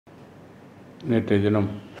நேற்றைய தினம்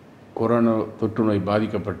கொரோனா தொற்று நோய்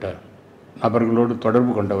பாதிக்கப்பட்ட நபர்களோடு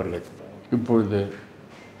தொடர்பு கொண்டவர்கள் இப்பொழுது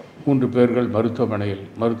 3 பேர்கள் மருத்துவமனையில்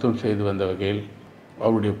மருத்துவம் செய்து வந்த வகையில்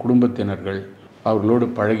அவருடைய குடும்பத்தினர்கள், அவர்களோடு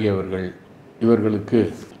பழகியவர்கள், இவர்களுக்கு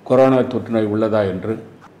கொரோனா தொற்று நோய் உள்ளதா என்று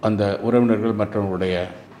அந்த உறவினர்கள் மற்றவர்களுடைய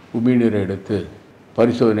உமிழ்நீரை எடுத்து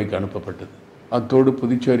பரிசோதனைக்கு அனுப்பப்பட்டது. அத்தோடு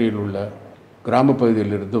புதுச்சேரியில் உள்ள கிராம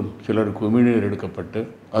பகுதியிலிருந்தும் சிலருக்கு உமிழ்நீர் எடுக்கப்பட்டு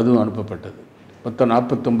அதுவும் அனுப்பப்பட்டது. மொத்தம்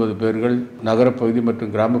 49 பேர்கள் நகரப்பகுதி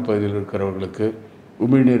மற்றும் கிராம பகுதியில் இருக்கிறவர்களுக்கு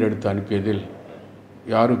உமிழ்நீர் எடுத்து அனுப்பியதில்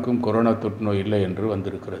யாருக்கும் கொரோனா தொற்று நோய் இல்லை என்று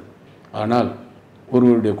வந்திருக்கிறது. ஆனால்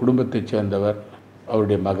ஒருவருடைய குடும்பத்தைச் சேர்ந்தவர்,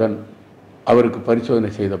 அவருடைய மகன், அவருக்கு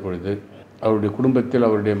பரிசோதனை செய்த பொழுது அவருடைய குடும்பத்தில்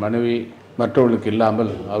அவருடைய மனைவி மற்றவர்களுக்கு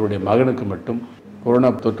இல்லாமல் அவருடைய மகனுக்கு மட்டும்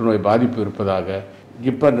கொரோனா தொற்று நோய் பாதிப்பு இருப்பதாக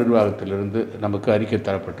ஜிப்மர் நிர்வாகத்திலிருந்து நமக்கு அறிக்கை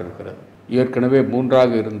தரப்பட்டிருக்கிறது. ஏற்கனவே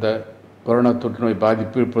 3ஆக இருந்த கொரோனா தொற்று நோய்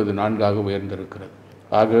பாதிப்பு இப்பொழுது 4ஆக உயர்ந்திருக்கிறது.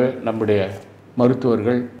 ஆகவே நம்முடைய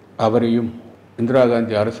மருத்துவர்கள் அவரையும் இந்திரா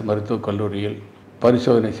காந்தி அரசு மருத்துவக் கல்லூரியில்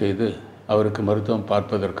பரிசோதனை செய்து அவருக்கு மருத்துவம்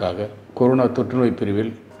பார்ப்பதற்காக கொரோனா தொற்று நோய்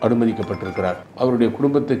பிரிவில் அனுமதிக்கப்பட்டிருக்கிறார். அவருடைய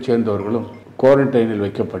குடும்பத்தைச் சேர்ந்தவர்களும் குவாரண்டைனில்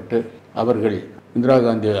வைக்கப்பட்டு அவர்கள் இந்திரா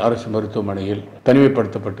காந்தி அரசு மருத்துவமனையில்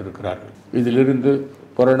தனிமைப்படுத்தப்பட்டிருக்கிறார்கள். இதிலிருந்து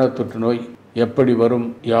கொரோனா தொற்று நோய் எப்படி வரும்,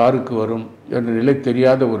 யாருக்கு வரும் என்ற நிலை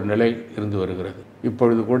தெரியாத ஒரு நிலை இருந்து வருகிறது.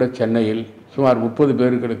 இப்பொழுது கூட சென்னையில் சுமார் 30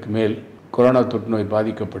 பேர்களுக்கு மேல் கொரோனா தொற்று நோய்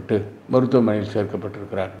பாதிக்கப்பட்டு மருத்துவமனையில்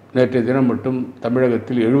சேர்க்கப்பட்டிருக்கிறார். நேற்றைய தினம் மட்டும்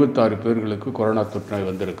தமிழகத்தில் 76 பேர்களுக்கு கொரோனா தொற்று நோய்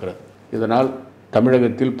வந்திருக்கிறது. இதனால்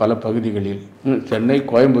தமிழகத்தில் பல பகுதிகளில், சென்னை,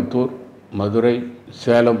 கோயம்புத்தூர், மதுரை,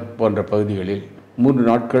 சேலம் போன்ற பகுதிகளில் 3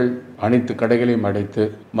 நாட்கள் அனைத்து கடைகளையும் அடைத்து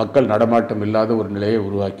மக்கள் நடமாட்டம் இல்லாத ஒரு நிலையை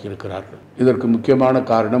உருவாக்கி இருக்கிறார்கள். இதற்கு முக்கியமான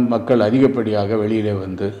காரணம், மக்கள் அதிகப்படியாக வெளியிலே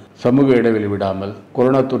வந்து சமூக இடைவெளி விடாமல்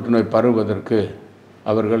கொரோனா தொற்று நோய் பரவுவதற்கு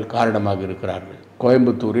அவர்கள் காரணமாக இருக்கிறார்கள்.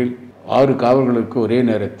 கோயம்புத்தூரில் 6 காவலர்களுக்கு ஒரே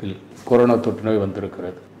நேரத்தில் கொரோனா தொற்று நோய்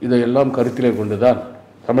வந்திருக்கிறது. இதையெல்லாம் கருத்திலே கொண்டுதான்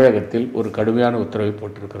தமிழகத்தில் ஒரு கடுமையான உத்தரவை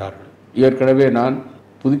போட்டிருக்கிறார்கள். ஏற்கனவே நான்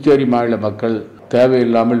புதுச்சேரி மாநில மக்கள்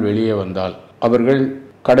தேவையில்லாமல் வெளியே வந்தால், அவர்கள்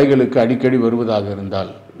கடைகளுக்கு அடிக்கடி வருவதாக இருந்தால்,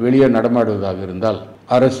 வெளியே நடமாடுவதாக இருந்தால்,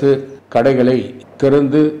 அரசு கடைகளை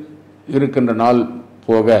திறந்து இருக்கின்ற நாள்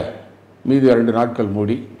போக மீதி 2 நாட்கள்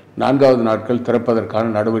மூடி 4வது நாட்கள்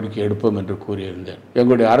திறப்பதற்கான நடவடிக்கை எடுப்போம் என்று கூறியிருந்தேன்.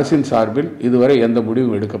 எங்களுடைய அரசின் சார்பில் இதுவரை எந்த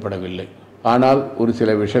முடிவும் எடுக்கப்படவில்லை. ஆனால் ஒரு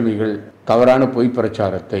சில விஷமிகள் தவறான பொய்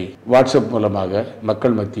பிரச்சாரத்தை வாட்ஸ்அப் மூலமாக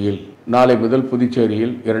மக்கள் மத்தியில் நாளை முதல்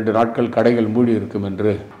புதுச்சேரியில் 2 நாட்கள் கடைகள் மூடி இருக்கும்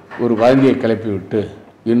என்று ஒரு வதந்தியை கிளப்பிவிட்டு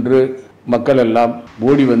இன்று மக்கள் எல்லாம்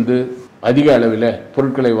ஓடி வந்து அதிக அளவில்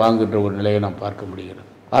பொருட்களை வாங்குகின்ற ஒரு நிலையை நாம் பார்க்க முடிகிறது.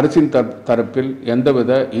 அரசின் தரப்பில்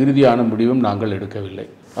எந்தவித இறுதியான முடிவும் நாங்கள் எடுக்கவில்லை.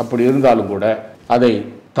 அப்படி இருந்தாலும் கூட அதை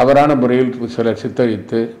தவறான முறையில் சிலர்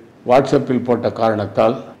சித்தரித்து வாட்ஸ்அப்பில் போட்ட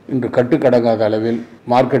காரணத்தால் இன்று கட்டுக்கடங்காத அளவில்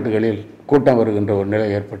மார்க்கெட்டுகளில் கூட்டம் வருகின்ற ஒரு நிலை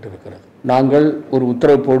ஏற்பட்டிருக்கிறது. நாங்கள் ஒரு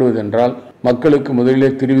உத்தரவு போடுவதென்றால் மக்களுக்கு முதலிலே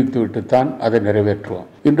தெரிவித்துவிட்டுத்தான் அதை நிறைவேற்றுவோம்.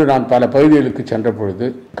 இன்று நான் பல பகுதிகளுக்கு சென்ற பொழுது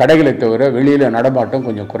கடைகளை தவிர வெளியில நடமாட்டம்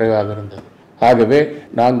கொஞ்சம் குறைவாக இருந்தது. ஆகவே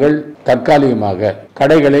நாங்கள் தற்காலிகமாக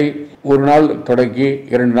கடைகளை ஒரு நாள் தொடங்கி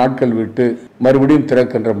 2 நாட்கள் விட்டு மறுபடியும்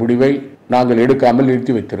திறக்கின்ற முடிவை நாங்கள் எடுக்காமல்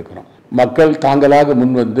நிறுத்தி வைத்திருக்கிறோம். மக்கள் தாங்களாக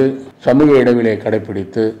முன்வந்து சமூக இடைவெளியை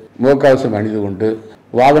கடைபிடித்து முகக்கவசம் அணிந்து கொண்டு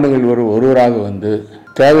வாகனங்கள் ஒருவராக வந்து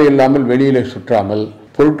தேவையில்லாமல் வெளியிலே சுற்றாமல்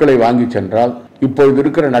பொருட்களை வாங்கி சென்றால் இப்பொழுது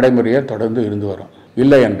இருக்கிற நடைமுறையை தொடர்ந்து இருந்து வரும்.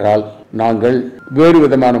 இல்லை என்றால் நாங்கள் வேறு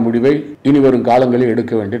விதமான முடிவை இனி வரும் காலங்களில்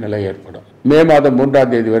எடுக்க வேண்டிய நிலை ஏற்படும். மே மாதம்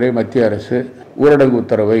 3ஆம் தேதி வரை மத்திய அரசு ஊரடங்கு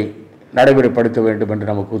உத்தரவை நடைமுறைப்படுத்த வேண்டும் என்று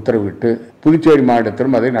நமக்கு உத்தரவிட்டு புதுச்சேரி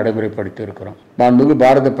மாநிலத்திலும் அதை நடைமுறைப்படுத்தி இருக்கிறோம். மாண்புமிகு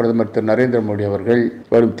பாரத பிரதமர் திரு நரேந்திர மோடி அவர்கள்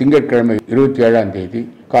வரும் திங்கட்கிழமை 27ஆம் தேதி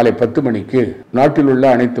காலை 10 மணிக்கு நாட்டில் உள்ள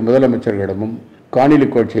அனைத்து முதலமைச்சர்களிடமும் காணொலி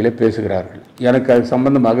காட்சியிலே பேசுகிறார்கள். எனக்கு அது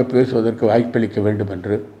சம்பந்தமாக பேசுவதற்கு வாய்ப்பளிக்க வேண்டும்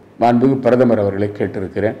என்று மாண்புமிகு பிரதமர் அவர்களை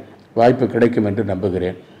கேட்டிருக்கிறேன். வாய்ப்பு கிடைக்கும் என்று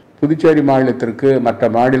நம்புகிறேன். புதுச்சேரி மாநிலத்திற்கு மற்ற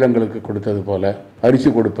மாநிலங்களுக்கு கொடுத்தது போல அரிசி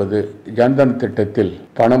கொடுப்பது, ஜன்தன் திட்டத்தில்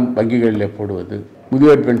பணம் வங்கிகளிலே போடுவது,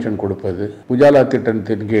 முதியோர் பென்ஷன் கொடுப்பது, உஜாலா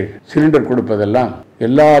திட்டத்தின் கீழ் சிலிண்டர் கொடுப்பதெல்லாம்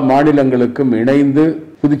எல்லா மாநிலங்களுக்கும் இணைந்து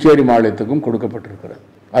புதுச்சேரி மாநிலத்துக்கும் கொடுக்கப்பட்டிருக்கிறது,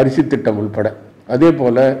 அரிசி திட்டம் உள்பட. அதே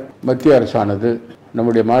போல மத்திய அரசானது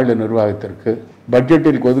நம்முடைய மாநில நிர்வாகத்திற்கு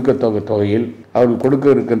பட்ஜெட்டில் ஒதுக்க தொகையில் அவர்கள் கொடுக்க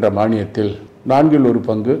இருக்கின்ற மானியத்தில் 4ல் 1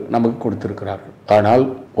 பங்கு நமக்கு கொடுத்திருக்கிறார்கள். ஆனால்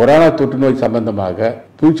கொரோனா தொற்று நோய் சம்பந்தமாக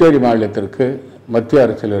புதுச்சேரி மாநிலத்திற்கு மத்திய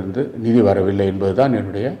அரசிலிருந்து நிதி வரவில்லை என்பதுதான்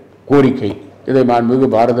என்னுடைய கோரிக்கை. இதை மாண்புமிகு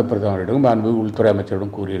பாரத பிரதமரிடம் மாண்புமிகு உள்துறை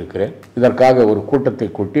அமைச்சரிடம் கூறியிருக்கிறேன். இதற்காக ஒரு கூட்டத்தை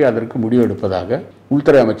கூட்டி அதற்கு முடிவெடுப்பதாக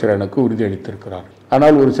உள்துறை அமைச்சர் எனக்கு உறுதியளித்திருக்கிறார்.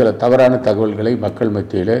 ஆனால் ஒரு சில தவறான தகவல்களை மக்கள்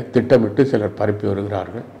மத்தியிலே திட்டமிட்டு சிலர் பரப்பி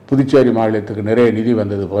வருகிறார்கள். புதுச்சேரி மாநிலத்துக்கு நிறைய நிதி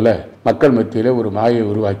வந்தது போல மக்கள் மத்தியிலே ஒரு மாயை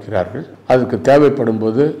உருவாக்கிறார்கள். அதுக்கு தேவைப்படும்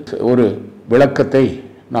போது ஒரு விளக்கத்தை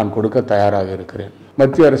நான் கொடுக்க தயாராக இருக்கிறேன்.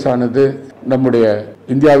 மத்திய அரசானது நம்முடைய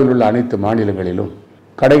இந்தியாவில் உள்ள அனைத்து மாநிலங்களிலும்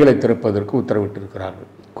கடைகளை திறப்பதற்கு உத்தரவிட்டிருக்கிறார்கள்.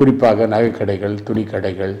 குறிப்பாக நகைக்கடைகள், துணி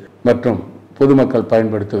கடைகள் மற்றும் பொதுமக்கள்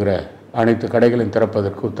பயன்படுத்துகிற அனைத்து கடைகளையும்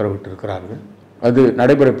திறப்பதற்கு உத்தரவிட்டிருக்கிறார்கள். அது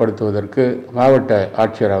நடைமுறைப்படுத்துவதற்கு மாவட்ட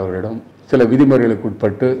ஆட்சியர் அவர்களிடம் சில விதிமுறைகளுக்கு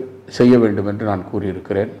உட்பட்டு செய்ய வேண்டும் என்று நான்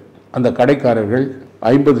கூறியிருக்கிறேன். அந்த கடைக்காரர்கள்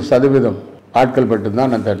 50% ஆட்கள்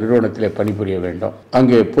மட்டும்தான் அந்த நிறுவனத்திலே பணிபுரிய வேண்டும்.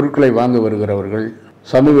 அங்கே பொருட்களை வாங்க வருகிறவர்கள்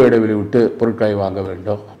சமூக இடைவெளி விட்டு பொருட்களை வாங்க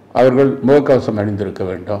வேண்டும். அவர்கள் முகக்கவசம் அணிந்திருக்க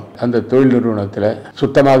வேண்டும். அந்த தொழில் நிறுவனத்தில்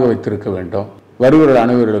சுத்தமாக வைத்திருக்க வேண்டும். வருகிற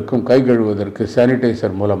அனைவர்களுக்கும் கை கழுவுவதற்கு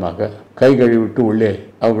சானிடைசர் மூலமாக கை கழுவிட்டு உள்ளே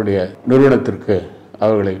அவர்களுடைய நிறுவனத்திற்கு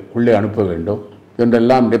அவர்களை உள்ளே அனுப்ப வேண்டும்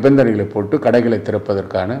என்றெல்லாம் நிபந்தனைகளை போட்டு கடைகளை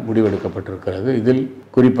திறப்பதற்கான முடிவெடுக்கப்பட்டிருக்கிறது. இதில்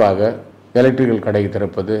குறிப்பாக எலக்ட்ரிக்கல் கடை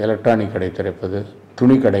திறப்பது, எலக்ட்ரானிக் கடை திறப்பது,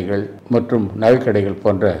 துணி கடைகள் மற்றும் நகைக்கடைகள்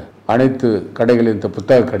போன்ற அனைத்து கடைகளின் இந்த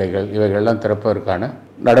புத்தக கடைகள் இவைகளெல்லாம் திறப்பதற்கான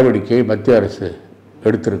நடவடிக்கையை மத்திய அரசு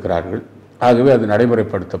எடுத்திருக்கிறார்கள். ஆகவே அது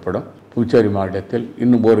நடைமுறைப்படுத்தப்படும். புதுச்சேரி மாவட்டத்தில்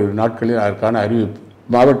இன்னும் ஓரிரு நாட்களில் அதற்கான அறிவிப்பு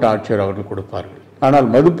மாவட்ட ஆட்சியர் அவர்கள் கொடுப்பார்கள். ஆனால்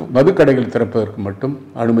மதுக்கடைகள் திறப்பதற்கு மட்டும்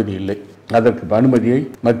அனுமதி இல்லை. அதற்கு அனுமதியை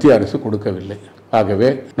மத்திய அரசு கொடுக்கவில்லை. ஆகவே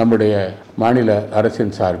நம்முடைய மாநில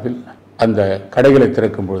அரசின் சார்பில் அந்த கடைகளை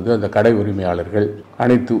திறக்கும் பொழுது அந்த கடை உரிமையாளர்கள்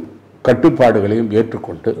அனைத்து கட்டுப்பாடுகளையும்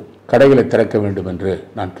ஏற்றுக்கொண்டு கடைகளை திறக்க வேண்டும் என்று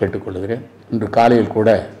நான் கேட்டுக்கொள்கிறேன். இன்று காலையில் கூட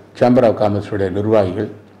சேம்பர் ஆஃப் காமர்ஸுடைய நிர்வாகிகள்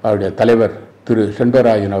அவருடைய தலைவர் திரு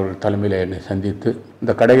செண்பராஜன் அவர்கள் தலைமையில் என்னை சந்தித்து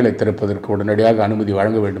இந்த கடைகளை திறப்பதற்கு உடனடியாக அனுமதி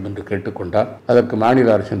வழங்க வேண்டும் என்று கேட்டுக்கொண்டார். அதற்கு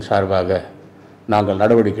மாநில அரசின் சார்பாக நாங்கள்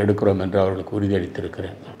நடவடிக்கை எடுக்கிறோம் என்று அவர்களுக்கு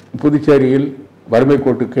உறுதியளித்திருக்கிறேன். புதுச்சேரியில் வறுமை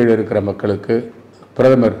கோட்டு கீழே இருக்கிற மக்களுக்கு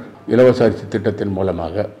பிரதமர் இலவச அரிசி திட்டத்தின்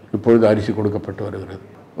மூலமாக இப்பொழுது அரிசி கொடுக்கப்பட்டு வருகிறது.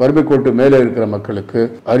 வறுமை கோட்டு மேலே இருக்கிற மக்களுக்கு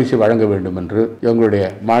அரிசி வழங்க வேண்டும் என்று எங்களுடைய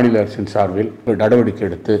மாநில அரசின் சார்பில் நடவடிக்கை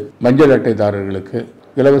எடுத்து மஞ்சள் அட்டைதாரர்களுக்கு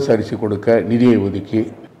இலவச அரிசி கொடுக்க நிதியை ஒதுக்கி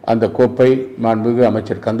அந்த கோப்பை மாண்புமிகு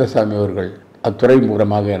அமைச்சர் கந்தசாமி அவர்கள் அத்துறை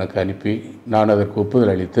மூலமாக எனக்கு அனுப்பி நான் அதற்கு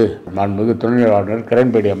ஒப்புதல் அளித்து மாண்புமிகு துணைநிலை ஆளுநர்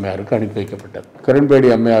கிரண்பேடி அம்மையாருக்கு அனுப்பி வைக்கப்பட்டார். கிரண்பேடி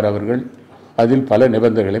அம்மையார் அவர்கள் அதில் பல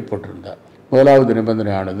நிபந்தனைகளை போட்டிருந்தார். முதலாவது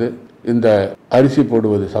நிபந்தனையானது இந்த அரிசி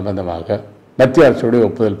போடுவது சம்பந்தமாக மத்திய அரசுடைய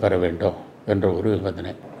ஒப்புதல் பெற வேண்டும் என்ற ஒரு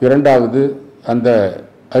நிபந்தனை. இரண்டாவது, அந்த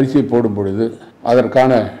அரிசி போடும் பொழுது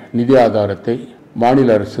அதற்கான நிதி ஆதாரத்தை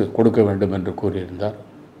மாநில அரசு கொடுக்க வேண்டும் என்று கூறியிருந்தார்.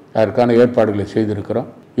 அதற்கான ஏற்பாடுகளை செய்திருக்கிறோம்.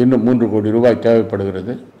 இன்னும் 3 கோடி ரூபாய்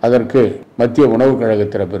தேவைப்படுகிறது. அதற்கு மத்திய உணவுக்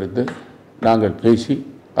கழகத்திடமிருந்து நாங்கள் பேசி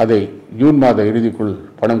அதை ஜூன் மாத இறுதிக்குள்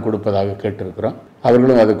பணம் கொடுப்பதாக கேட்டிருக்கிறோம்.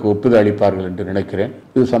 அவர்களும் அதுக்கு ஒப்புதல் அளிப்பார்கள் என்று நினைக்கிறேன்.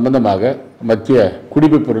 இது சம்பந்தமாக மத்திய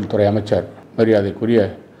குடிமைப் பொருள் துறை அமைச்சர் மரியாதைக்குரிய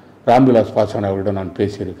ராம்விலாஸ் பாஸ்வான் அவர்களிடம் நான்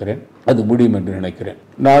பேசியிருக்கிறேன். அது முடியும் என்று நினைக்கிறேன்.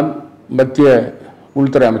 நான் மத்திய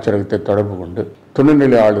உள்துறை அமைச்சரகத்தை தொடர்பு கொண்டு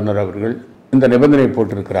துணைநிலை ஆளுநர் அவர்கள் இந்த நிபந்தனை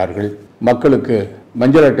போட்டிருக்கிறார்கள். மக்களுக்கு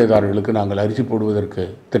மஞ்சள் அட்டைதாரர்களுக்கு நாங்கள் அரிசி போடுவதற்கு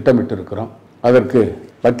திட்டமிட்டிருக்கிறோம். அதற்கு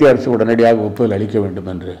மத்திய அரசு உடனடியாக ஒப்புதல் அளிக்க வேண்டும்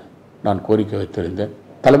என்று நான் கோரிக்கை வைத்திருந்தேன்.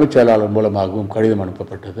 தலைமைச் செயலாளர் மூலமாகவும் கடிதம்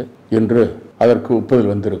அனுப்பப்பட்டது. இன்று அதற்கு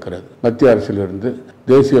ஒப்புதல் வந்திருக்கிறது. மத்திய அரசிலிருந்து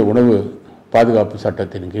தேசிய உணவு பாதுகாப்பு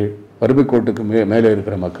சட்டத்தின் கீழ் வறுமை கோட்டுக்கு மேலே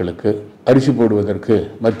இருக்கிற மக்களுக்கு அரிசி போடுவதற்கு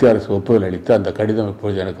மத்திய அரசு ஒப்புதல் அளித்து அந்த கடிதம்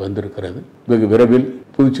இப்பொழுது எனக்கு வந்திருக்கிறது. வெகு விரைவில்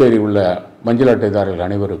புதுச்சேரி உள்ள மஞ்சள் அட்டைதாரர்கள்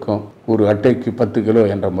அனைவருக்கும் ஒரு அட்டைக்கு 10 கிலோ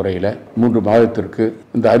என்ற முறையில் 3 மாதத்திற்கு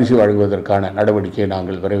இந்த அரிசி வழங்குவதற்கான நடவடிக்கையை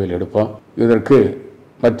நாங்கள் விரைவில் எடுப்போம். இதற்கு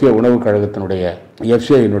மத்திய உணவுக் கழகத்தினுடைய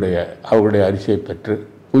எஃப்சிஐனுடைய அவர்களுடைய அரிசியை பெற்று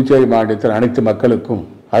புதுச்சேரி மாநிலத்தில் அனைத்து மக்களுக்கும்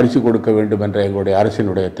அரிசி கொடுக்க வேண்டும் என்ற எங்களுடைய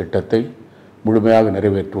அரசினுடைய திட்டத்தை முழுமையாக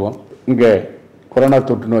நிறைவேற்றுவோம். இங்கே கொரோனா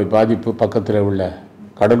தொற்று நோய் பாதிப்பு பக்கத்தில் உள்ள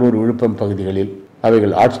கடலூர், விழுப்புரம் பகுதிகளில்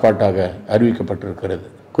அவைகள் ஹாட்ஸ்பாட்டாக அறிவிக்கப்பட்டிருக்கிறது.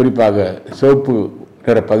 குறிப்பாக சிவப்பு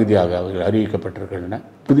நிற பகுதியாக அவைகள் அறிவிக்கப்பட்டிருக்கின்றன.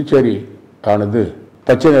 புதுச்சேரி ஆனது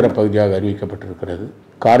பச்சை நிற பகுதியாக அறிவிக்கப்பட்டிருக்கிறது.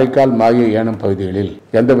 காரைக்கால், மாஹே, ஏனம் பகுதிகளில்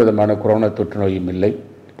எந்த விதமான கொரோனா தொற்று நோயும் இல்லை.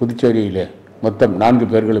 புதுச்சேரியில் மொத்தம்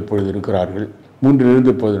 4 பேர்கள் இப்பொழுது இருக்கிறார்கள்.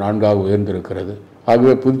 3 இப்பொழுது 4ஆக உயர்ந்திருக்கிறது.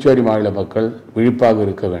 ஆகவே புதுச்சேரி மாநில மக்கள் விழிப்பாக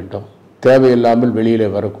இருக்க வேண்டும். தேவையில்லாமல் வெளியிலே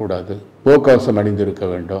வரக்கூடாது. முகக்கவசம் அணிந்திருக்க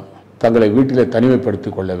வேண்டும். தங்களை வீட்டிலே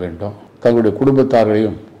தனிமைப்படுத்திக் கொள்ள வேண்டும். தங்களுடைய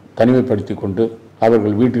குடும்பத்தார்களையும் தனிமைப்படுத்திக் கொண்டு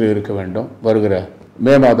அவர்கள் வீட்டில் இருக்க வேண்டும். வருகிற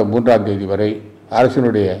மே மாதம் 3ஆம் தேதி வரை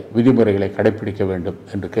அரசினுடைய விதிமுறைகளை கடைபிடிக்க வேண்டும்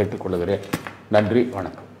என்று கேட்டுக்கொள்கிறேன். நன்றி,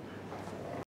 வணக்கம்.